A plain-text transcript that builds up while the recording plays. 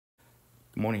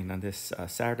Good morning on this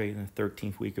Saturday, the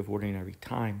 13th week of Ordinary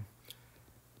Time.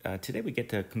 Today we get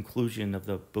to the conclusion of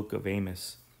the book of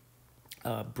Amos.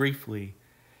 Briefly,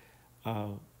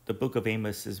 the book of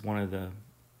Amos is one of the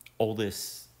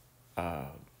oldest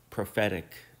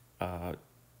prophetic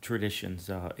traditions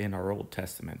in our Old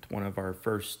Testament, one of our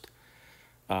first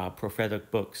prophetic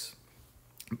books.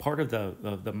 Part of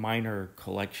the minor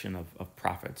collection of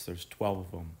prophets. There's 12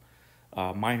 of them.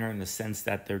 Minor in the sense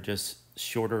that they're just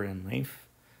shorter in length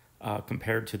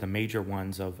compared to the major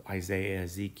ones of Isaiah,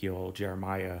 Ezekiel,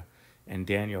 Jeremiah, and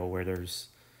Daniel, where there's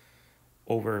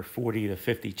over 40 to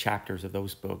 50 chapters of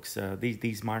those books.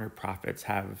 These minor prophets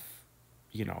have,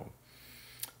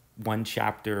 one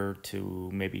chapter to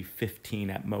maybe 15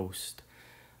 at most.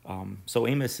 So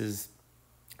Amos is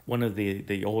one of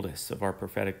the oldest of our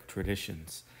prophetic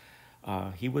traditions.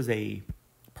 He was a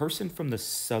person from the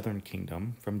southern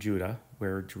kingdom, from Judah,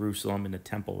 where Jerusalem and the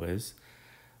temple is,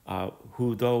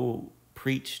 who though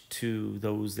preached to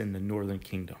those in the northern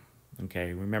kingdom.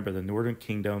 Okay, remember the northern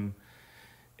kingdom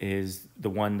is the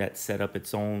one that set up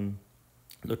its own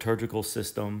liturgical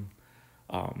system,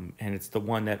 and it's the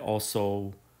one that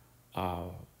also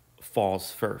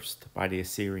falls first by the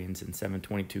Assyrians in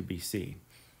 722 BC.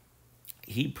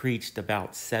 He preached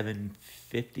about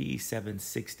 750,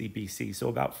 760 BC, so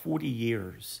about 40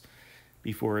 years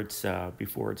before its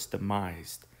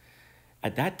demise.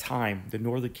 At that time, the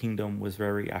northern kingdom was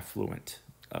very affluent,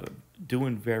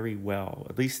 doing very well.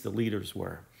 At least the leaders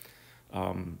were,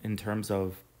 in terms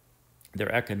of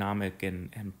their economic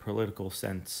and political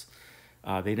sense.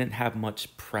 They didn't have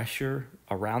much pressure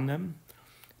around them,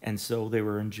 and so they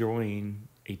were enjoying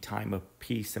a time of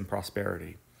peace and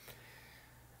prosperity.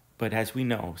 But as we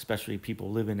know, especially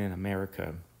people living in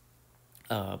America,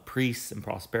 peace and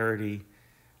prosperity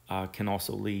can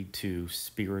also lead to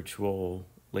spiritual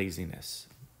laziness.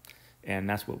 And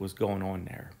that's what was going on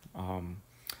there.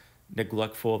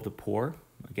 Neglectful of the poor,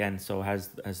 again, so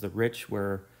as the rich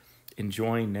were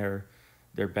enjoying their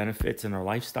benefits and their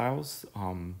lifestyles,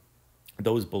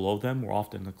 those below them were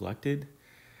often neglected.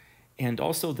 And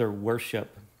also their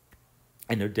worship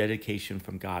and their dedication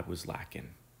from God was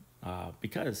lacking.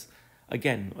 Because,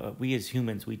 again, we as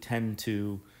humans, we tend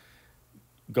to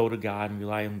go to God and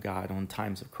rely on God on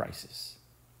times of crisis.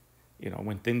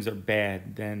 When things are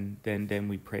bad, then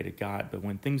we pray to God. But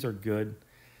when things are good,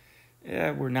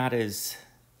 we're not as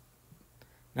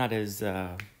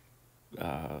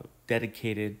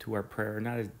dedicated to our prayer,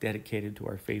 not as dedicated to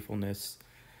our faithfulness.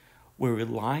 We're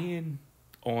relying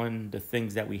on the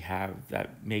things that we have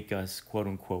that make us, quote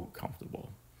unquote,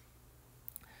 comfortable.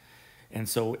 And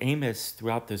so Amos,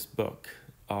 throughout this book,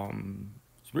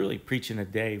 is really preaching a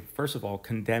day, first of all,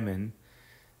 condemning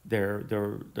their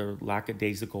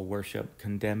lackadaisical worship,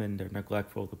 condemning their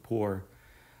neglectful of the poor,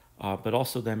 but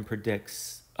also then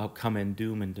predicts upcoming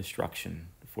doom and destruction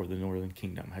for the northern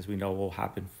kingdom, as we know will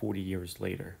happen 40 years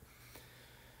later.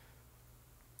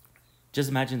 Just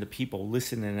imagine the people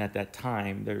listening at that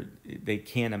time, they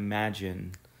can't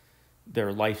imagine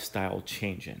their lifestyle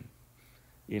changing.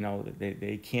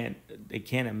 They can't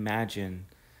imagine,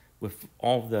 with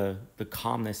all the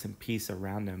calmness and peace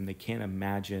around them, they can't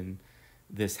imagine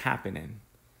this happening.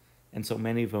 And so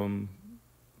many of them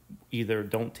either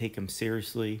don't take him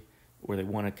seriously or they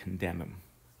want to condemn him,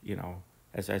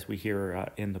 as we hear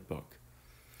in the book.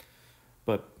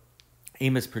 But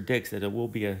Amos predicts that it will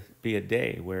be a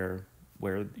day where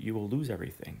you will lose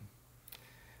everything.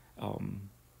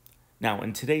 Now,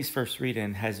 in today's first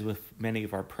reading, as with many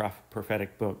of our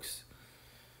prophetic books,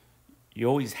 you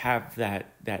always have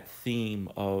that theme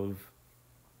of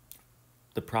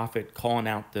the prophet calling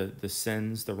out the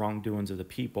sins, the wrongdoings of the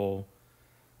people,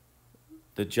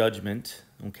 the judgment,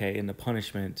 okay, and the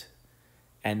punishment,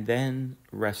 and then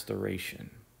restoration.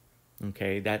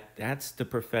 Okay, that's the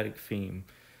prophetic theme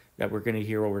that we're going to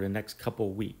hear over the next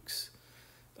couple weeks.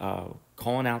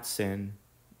 Calling out sin,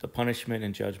 the punishment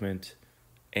and judgment,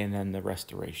 and then the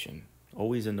restoration.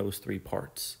 Always in those three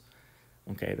parts.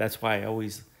 Okay, that's why I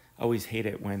always hate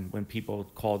it when people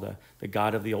call the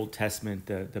God of the Old Testament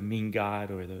the mean God,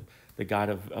 or the God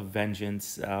of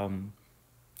vengeance.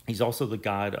 He's also the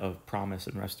God of promise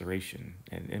and restoration.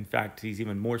 And in fact, he's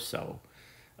even more so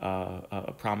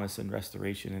a promise and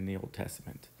restoration in the Old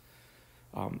Testament.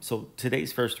 So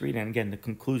today's first reading, and again, the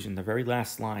conclusion, the very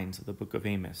last lines of the book of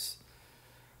Amos.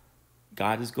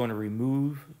 God is going to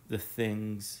remove the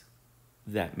things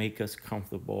that make us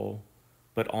comfortable,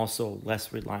 but also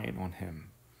less reliant on him.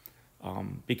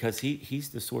 Because he's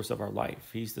the source of our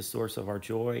life. He's the source of our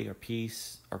joy, our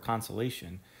peace, our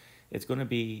consolation. It's going to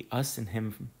be us and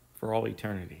him for all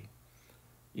eternity.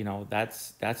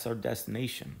 That's our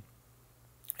destination.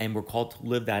 And we're called to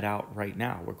live that out right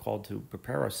now. We're called to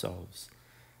prepare ourselves,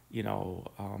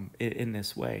 in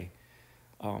this way.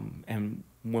 And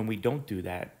when we don't do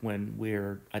that, when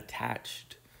we're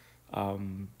attached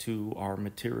to our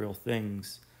material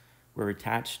things, we're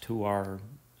attached to our,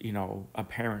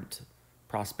 apparent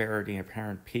prosperity,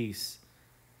 apparent peace,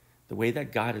 the way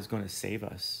that God is going to save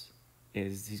us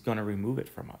is he's going to remove it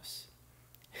from us.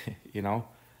 you know,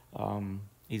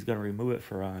 he's going to remove it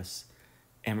for us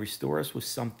and restore us with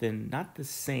something not the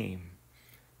same,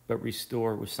 but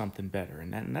restore with something better.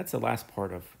 And that's the last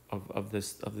part of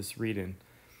this reading.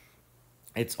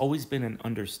 It's always been an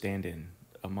understanding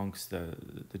amongst the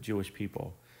Jewish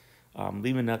people,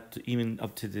 even up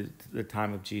to the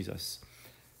time of Jesus,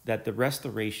 that the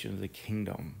restoration of the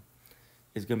kingdom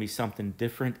is going to be something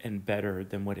different and better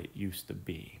than what it used to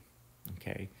be.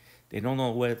 Okay, they don't know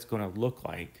what it's going to look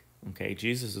like. Okay,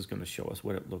 Jesus is going to show us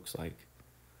what it looks like,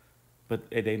 but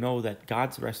they know that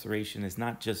God's restoration is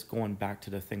not just going back to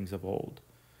the things of old,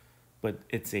 but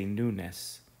it's a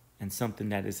newness and something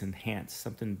that is enhanced,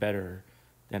 something better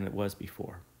than it was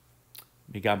before.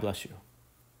 May God bless you.